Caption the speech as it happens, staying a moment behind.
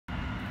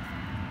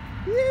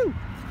Woo!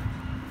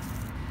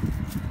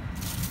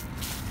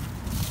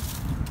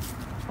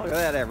 Look at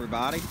that,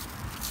 everybody.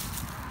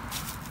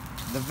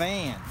 The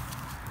van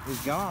is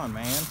gone,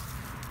 man.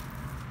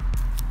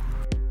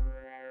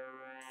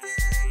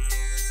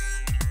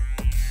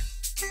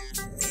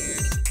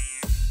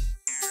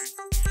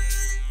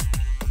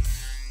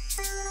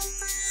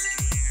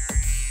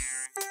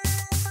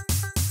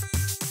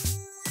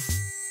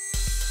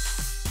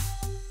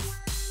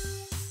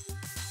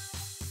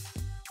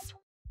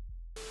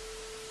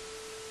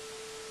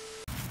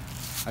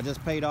 I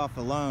just paid off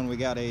the loan. We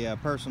got a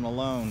personal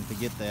loan to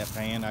get that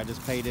van. I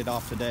just paid it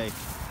off today.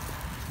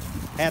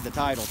 Had the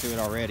title to it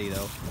already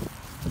though.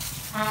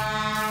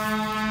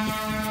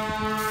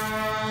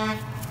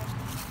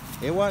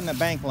 It wasn't a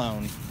bank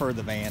loan for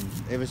the van.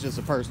 It was just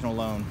a personal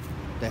loan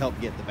to help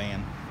get the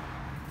van.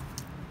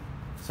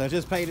 So I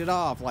just paid it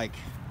off like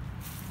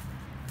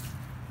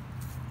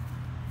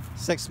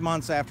 6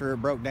 months after it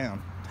broke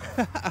down.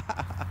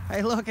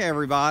 Hey, look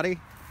everybody.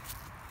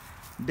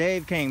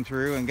 Dave came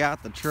through and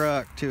got the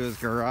truck to his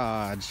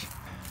garage.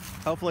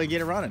 Hopefully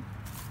get it running.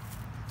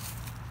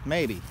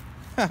 Maybe.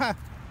 That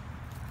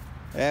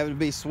would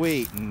be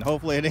sweet, and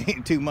hopefully it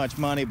ain't too much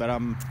money, but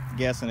I'm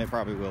guessing it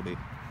probably will be.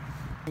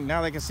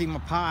 Now they can see my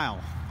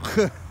pile.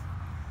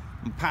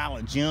 My pile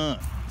of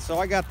junk. So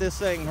I got this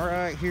thing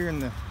right here in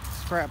the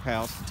scrap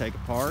house to take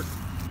apart.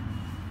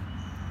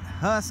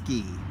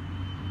 Husky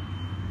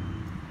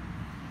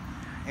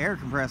air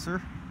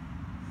compressor.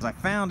 I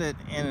found it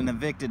in an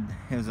evicted,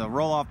 it was a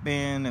roll-off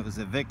bin, it was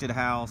an evicted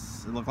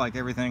house. It looked like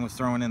everything was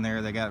thrown in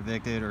there. They got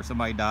evicted or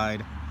somebody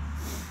died.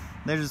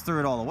 They just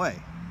threw it all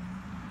away.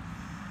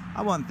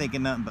 I wasn't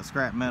thinking nothing but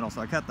scrap metal, so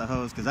I cut the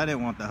hose because I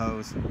didn't want the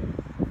hose.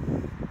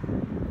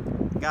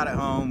 Got it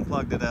home,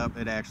 plugged it up,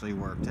 it actually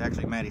worked.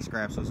 Actually, Maddie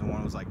Scraps was the one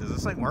who was like, does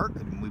this thing work?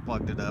 And we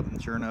plugged it up,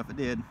 and sure enough it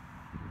did.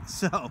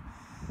 So,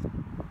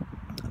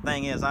 the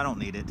thing is, I don't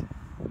need it.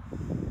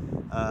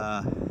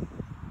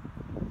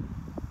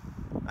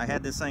 I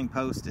had this thing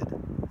posted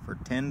for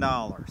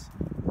 $10.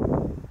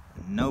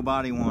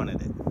 Nobody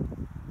wanted it.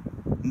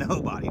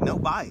 Nobody. No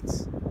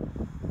bites.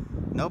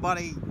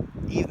 Nobody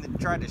even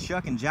tried to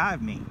shuck and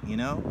jive me, you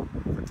know,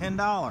 for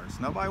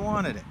 $10. Nobody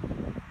wanted it.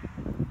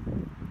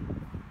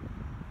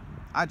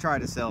 I try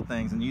to sell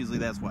things, and usually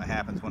that's what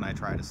happens when I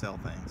try to sell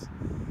things.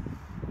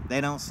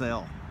 They don't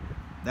sell.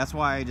 That's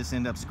why I just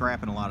end up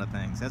scrapping a lot of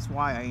things. That's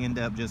why I end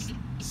up just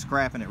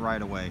scrapping it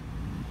right away.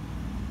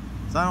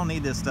 So I don't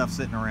need this stuff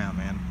sitting around,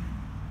 man.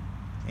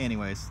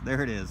 Anyways,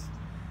 there it is.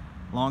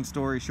 Long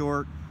story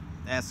short,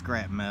 that's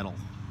scrap metal.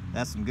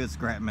 That's some good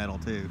scrap metal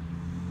too.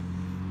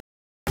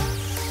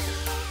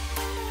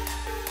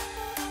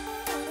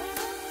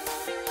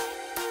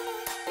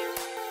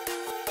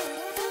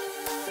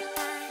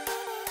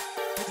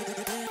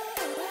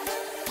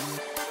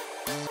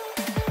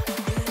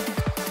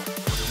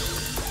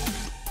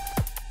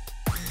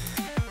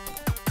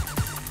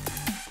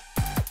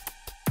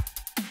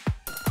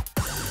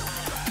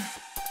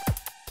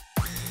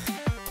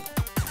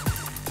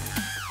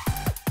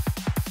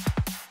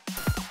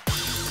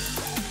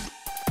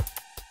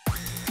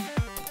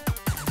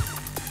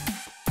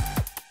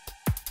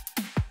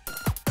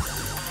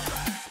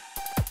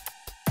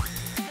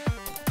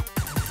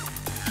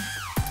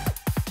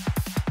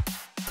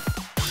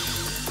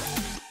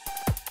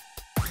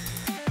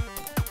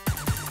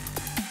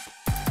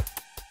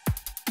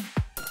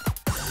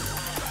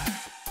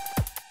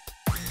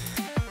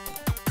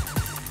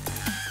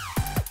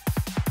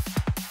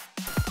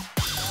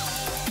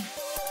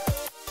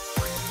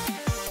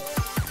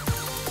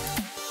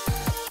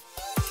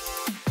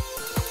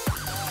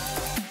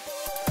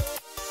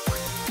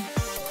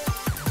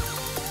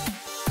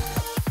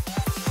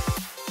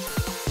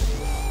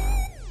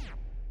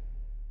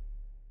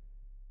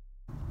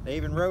 They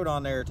even wrote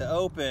on there to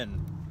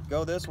open,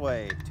 go this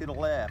way, to the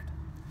left.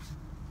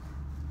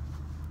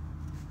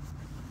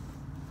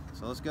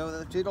 So let's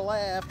go to the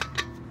left.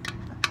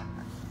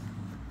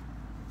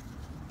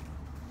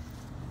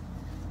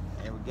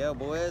 There we go,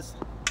 boys.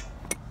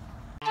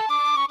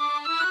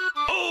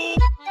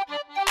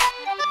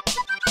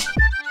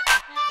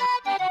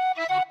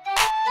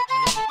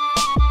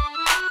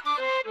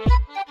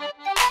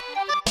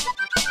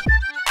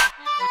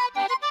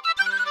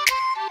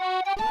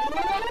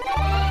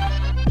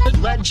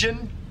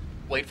 Legend,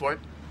 wait for it,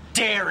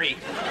 dairy.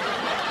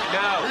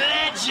 No.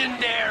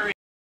 Legendary.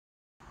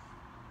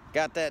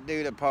 Got that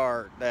dude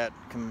apart, that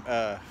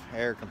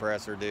air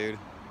compressor, dude.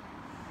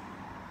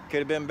 Could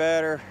have been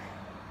better,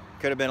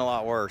 could have been a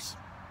lot worse.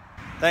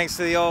 Thanks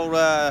to the old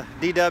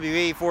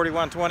DWE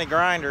 4120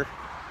 grinder,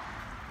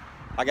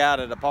 I got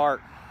it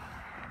apart,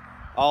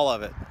 all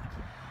of it.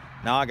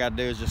 Now all I gotta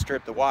do is just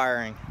strip the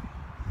wiring.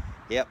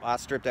 Yep, I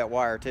stripped that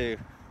wire too.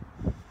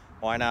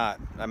 Why not?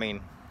 I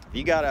mean, if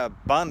you got an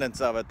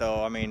abundance of it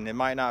though, I mean, it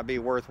might not be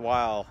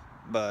worthwhile,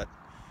 but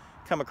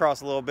come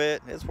across a little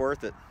bit, it's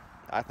worth it,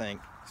 I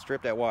think.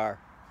 Strip that wire,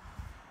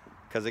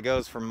 because it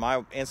goes from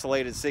my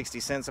insulated 60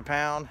 cents a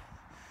pound,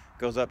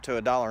 goes up to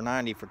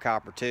 $1.90 for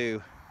copper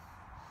too.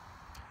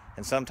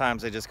 And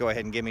sometimes they just go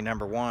ahead and give me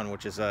number one,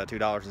 which is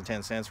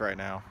 $2.10 right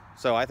now.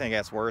 So I think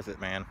that's worth it,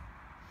 man.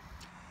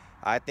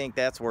 I think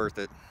that's worth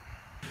it.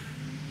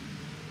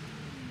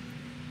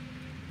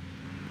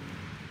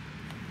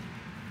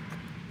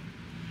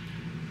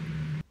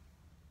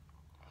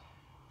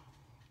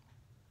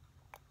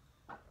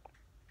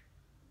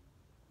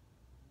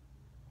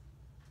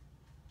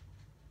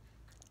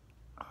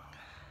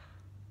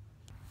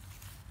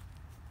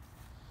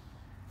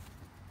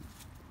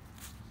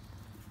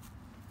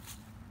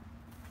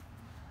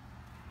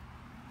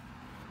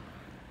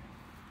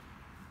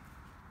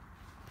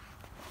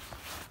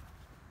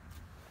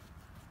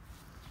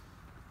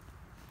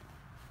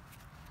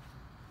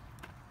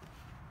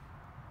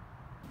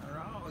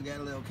 We got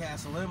a little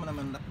cast aluminum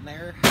in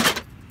there.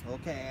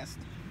 Little cast.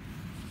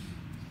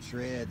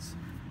 Shreds.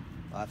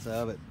 Lots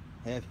of it.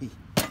 Heavy.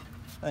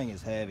 Thing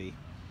is heavy.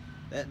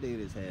 That dude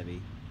is heavy.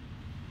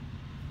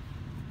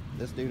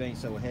 This dude ain't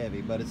so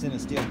heavy, but it's in a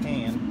steel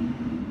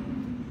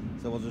can.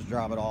 So we'll just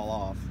drop it all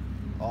off.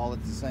 All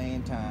at the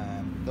same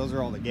time. Those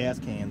are all the gas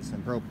cans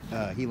and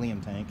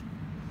helium tank.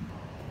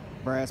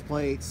 Brass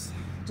plates.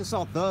 Just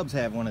saw Thubs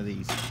have one of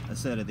these. A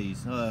set of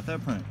these.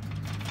 Thub print.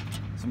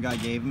 Some guy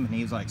gave them and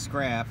he was like,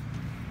 scrap.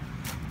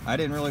 I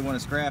didn't really want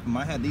to scrap them.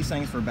 I had these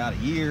things for about a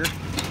year.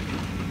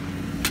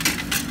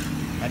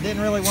 I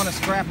didn't really want to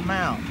scrap them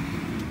out.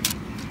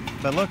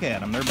 But look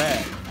at them, they're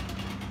bad.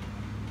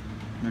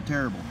 They're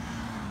terrible.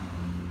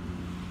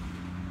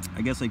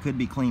 I guess they could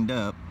be cleaned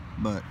up,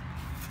 but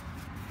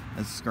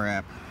that's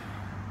scrap.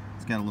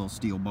 It's got a little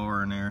steel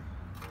bar in there.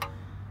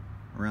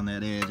 Around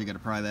that edge, you gotta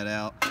pry that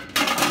out.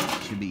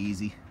 Should be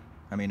easy.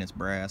 I mean, it's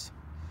brass.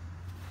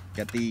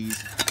 Got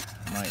these.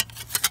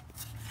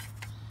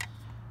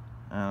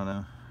 I don't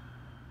know.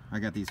 I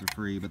got these for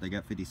free, but they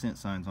got 50-cent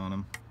signs on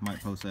them. Might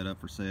post that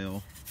up for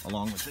sale.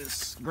 Along with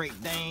this Great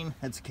Dane.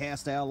 That's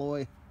cast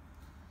alloy.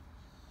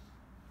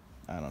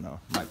 I don't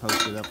know. Might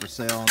post it up for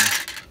sale on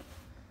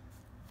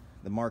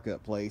the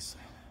markup place.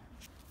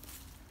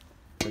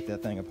 Took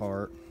that thing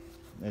apart,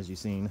 as you've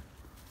seen.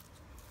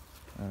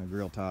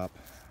 Grill top.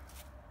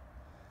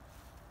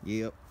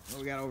 Yep. What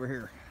we got over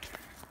here?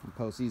 We'll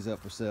post these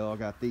up for sale. I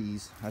got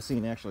these. I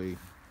seen actually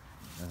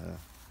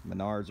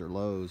Menards or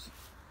Lowe's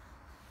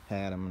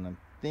had them, and I'm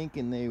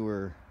thinking they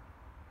were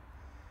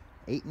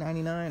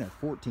 $8.99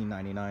 or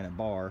 $14.99 a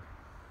bar,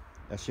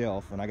 a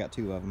shelf, and I got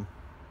 2 of them.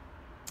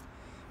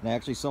 And I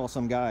actually saw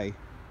some guy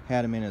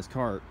had them in his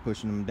cart,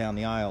 pushing them down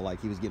the aisle like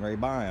he was getting ready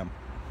to buy them.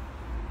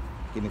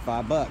 Give me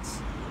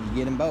 $5, you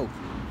get them both.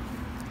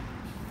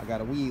 I got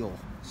a wheel,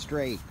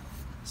 straight,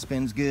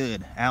 spins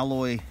good,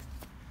 alloy,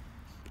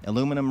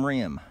 aluminum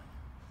rim,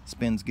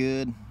 spins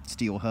good,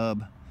 steel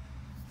hub,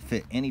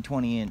 fit any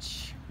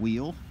 20-inch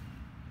wheel.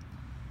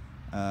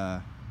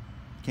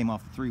 Came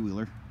off the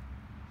 3-wheeler.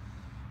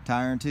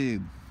 Tire and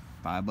tube,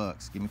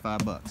 $5. Give me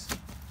 $5.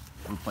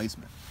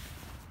 Replacement.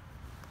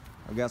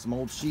 I've got some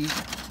old sheet.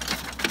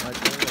 Right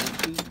there,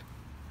 old sheet.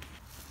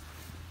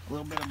 A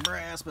little bit of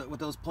brass, but with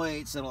those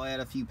plates, it'll add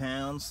a few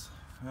pounds.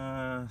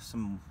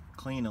 Some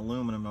clean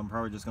aluminum. I'm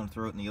probably just going to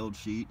throw it in the old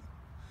sheet.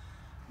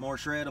 More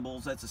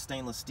shreddables. That's a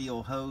stainless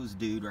steel hose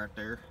dude right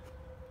there,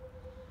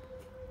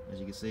 as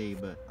you can see,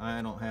 but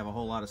I don't have a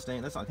whole lot of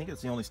stainless. I think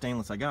it's the only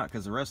stainless I got,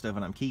 because the rest of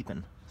it I'm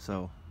keeping.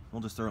 So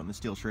we'll just throw it in the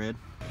steel shred.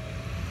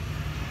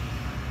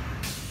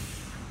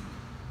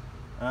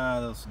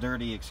 Those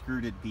dirty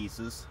extruded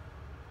pieces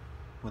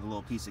with a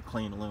little piece of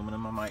clean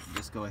aluminum. I might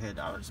just go ahead,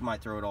 I just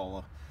might throw it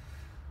all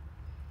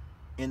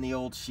in the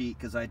old sheet,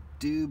 because I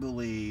do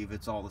believe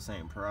it's all the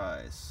same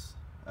price.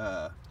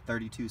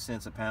 32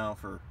 cents a pound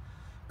for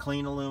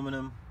clean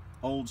aluminum,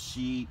 old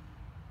sheet,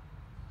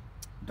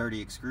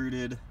 dirty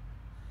extruded,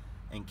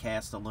 and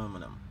cast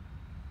aluminum,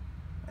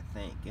 I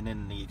think. And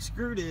then the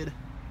extruded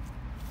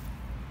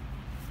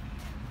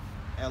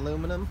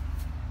aluminum,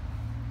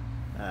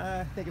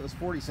 I think it was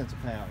 40 cents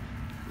a pound.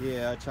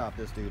 Yeah, I chopped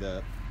this dude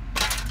up.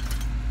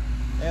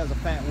 That was a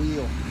fat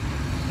wheel.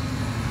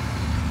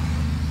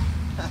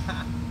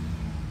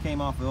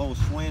 Came off the old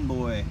Schwinn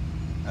boy,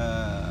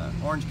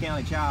 Orange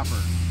County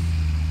chopper.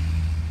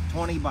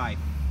 20 by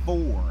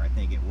 4, I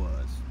think it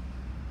was.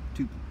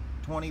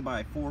 20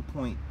 by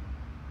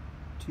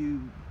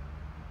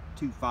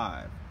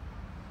 4.225.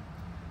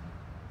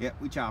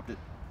 Yep, we chopped it.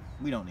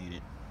 We don't need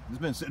it. It's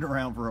been sitting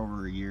around for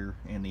over a year,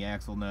 and the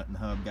axle nut and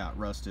hub got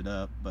rusted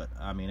up, but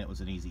I mean, it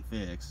was an easy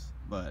fix.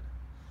 But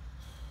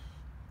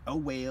oh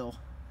well.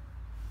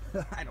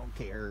 I don't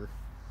care.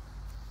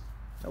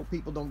 No,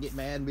 people don't get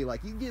mad and be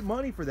like, you get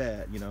money for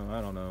that. You know,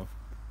 I don't know.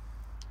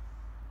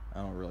 I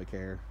don't really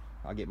care.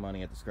 I get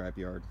money at the scrap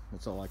yard.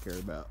 That's all I care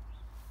about.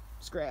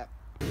 Scrap.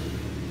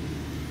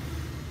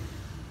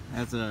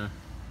 That's a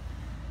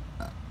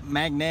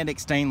magnetic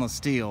stainless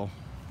steel.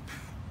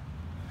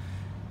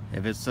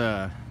 If it's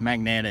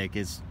magnetic,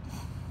 it's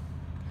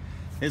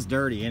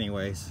dirty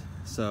anyways.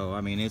 So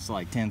I mean, it's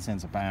like 10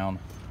 cents a pound.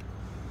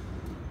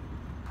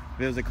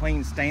 If it was a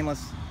clean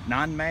stainless,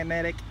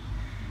 non-magnetic,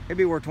 it'd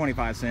be worth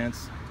 25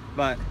 cents.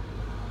 But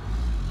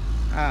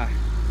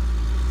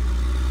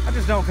I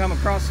just don't come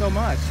across so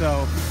much.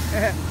 So,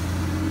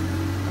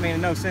 I mean,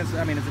 in no sense.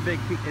 I mean, it's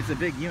a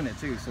big unit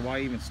too. So why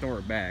even store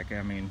it back?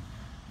 I mean,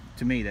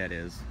 to me that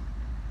is.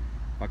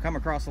 If I come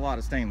across a lot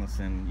of stainless,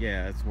 then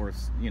yeah, it's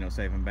worth, you know,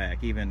 saving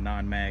back. Even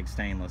non-mag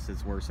stainless,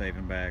 it's worth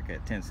saving back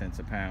at 10 cents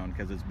a pound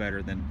because it's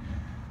better than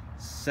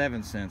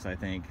 7 cents, I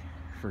think,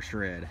 for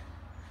shred.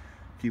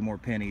 A few more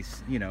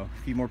pennies, you know,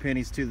 a few more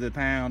pennies to the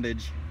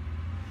poundage.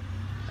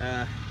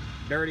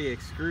 Dirty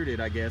extruded,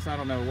 I guess. I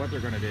don't know what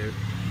they're gonna do.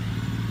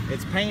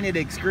 It's painted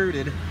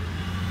extruded.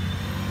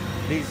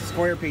 These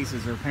square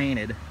pieces are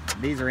painted.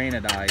 These are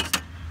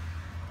anodized.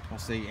 We'll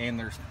see, and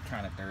they're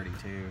kind of dirty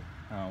too.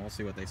 We'll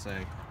see what they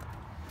say.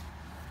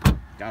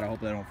 Gotta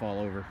hope they don't fall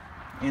over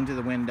into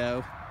the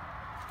window.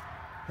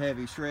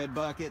 Heavy shred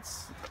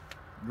buckets,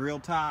 grill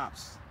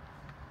tops.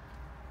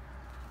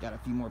 Got a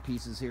few more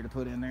pieces here to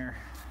put in there.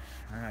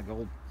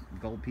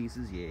 Gold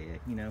pieces, yeah,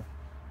 you know.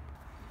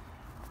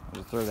 I'll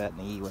just throw that in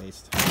the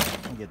e-waste.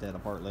 I'll get that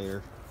apart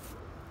later.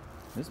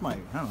 This might,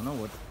 I don't know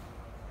what,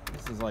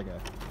 this is like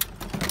a,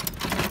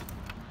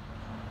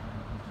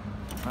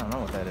 I don't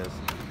know what that is.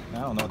 I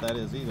don't know what that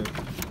is either.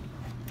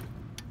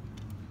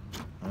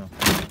 Well,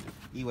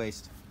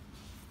 e-waste.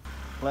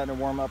 Letting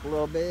her warm up a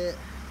little bit.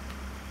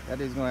 That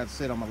dude's gonna have to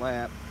sit on my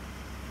lap.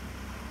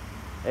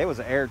 It was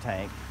an air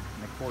tank,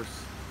 and of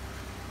course,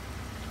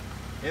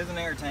 it is an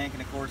air tank,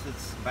 and of course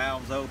its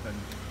valve's open.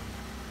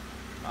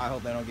 I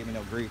hope they don't give me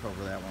no grief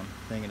over that one,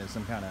 thinking it's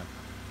some kind of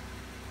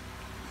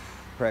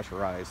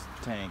pressurized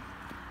tank.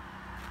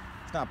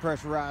 It's not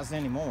pressurized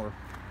anymore.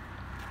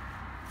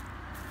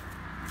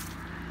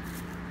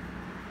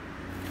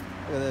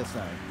 Look at this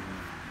thing.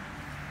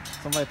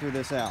 Somebody threw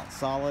this out.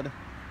 Solid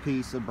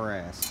piece of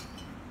brass.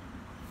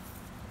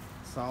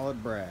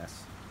 Solid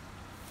brass.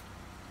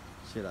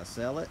 Should I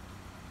sell it?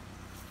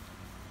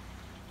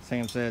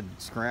 Sam said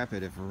scrap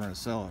it if we're going to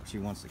sell it. She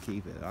wants to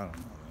keep it. I don't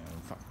know,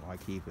 man. Why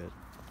keep it?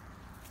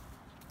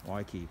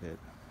 Why keep it?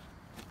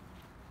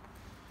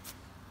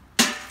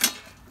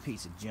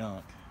 Piece of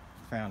junk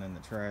found in the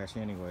trash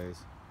anyways.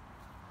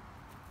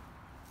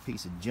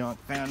 Piece of junk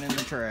found in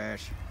the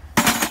trash.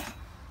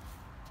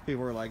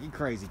 People were like, you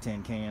crazy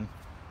tin can.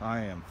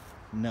 I am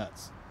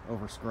nuts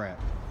over scrap.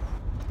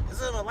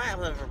 It's in my lap,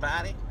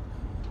 everybody.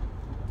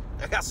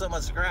 I got so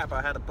much scrap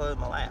I had to put it in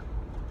my lap.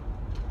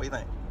 What do you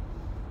think?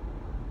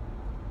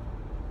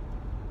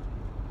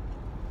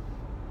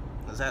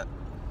 Is that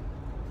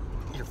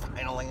your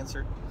final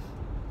answer?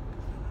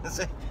 Is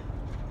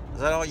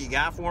that all you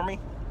got for me?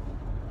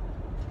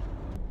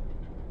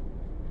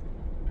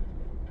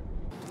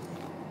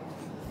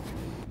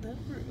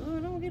 Oh,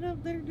 don't get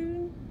up there,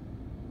 dude.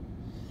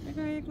 That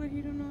guy act like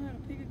he don't know how to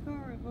pick a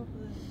car up off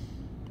of that.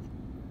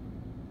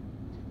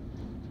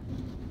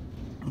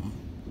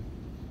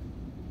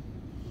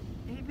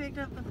 He picked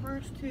up the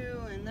first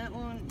two, and that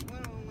one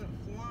went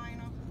flying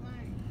off the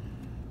thing.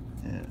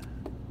 Yeah.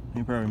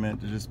 He probably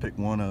meant to just pick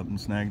one up and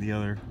snag the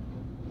other.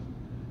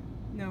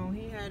 No,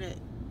 he had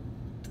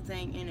the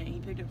thing in it. He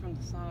picked it from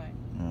the side.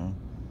 No.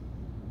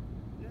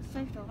 Is it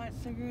safe to light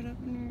a cigarette up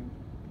in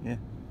Yeah.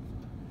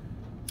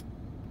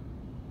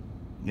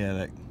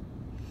 Yeah,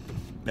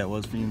 that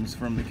was fumes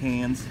from the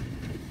cans.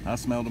 I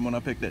smelled them when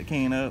I picked that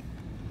can up.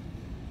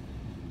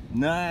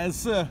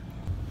 Nice.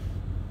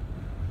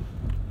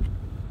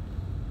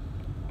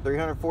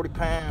 340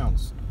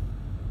 pounds.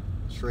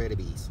 Shredded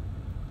bees.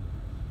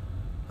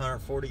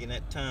 140 in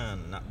that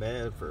ton. Not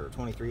bad for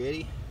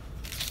 2380.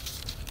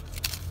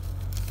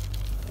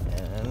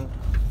 And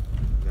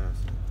got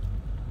some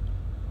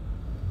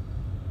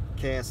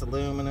cast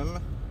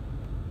aluminum.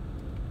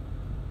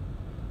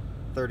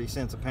 30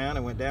 cents a pound.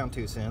 It went down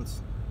 2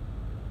 cents.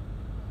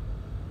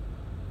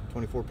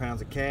 24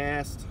 pounds of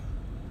cast.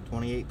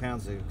 28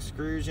 pounds of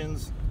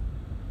extrusions.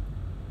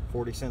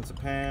 40 cents a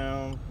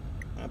pound.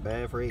 Not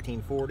bad for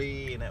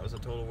 1840, and that was a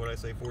total, what did I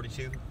say,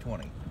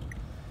 42.20.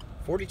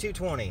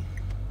 42.20.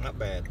 Not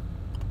bad.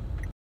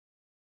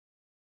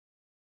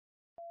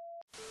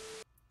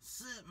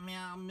 Sit,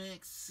 meow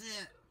mix,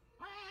 sit.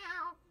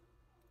 Meow.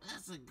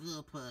 That's a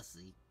good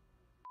pussy.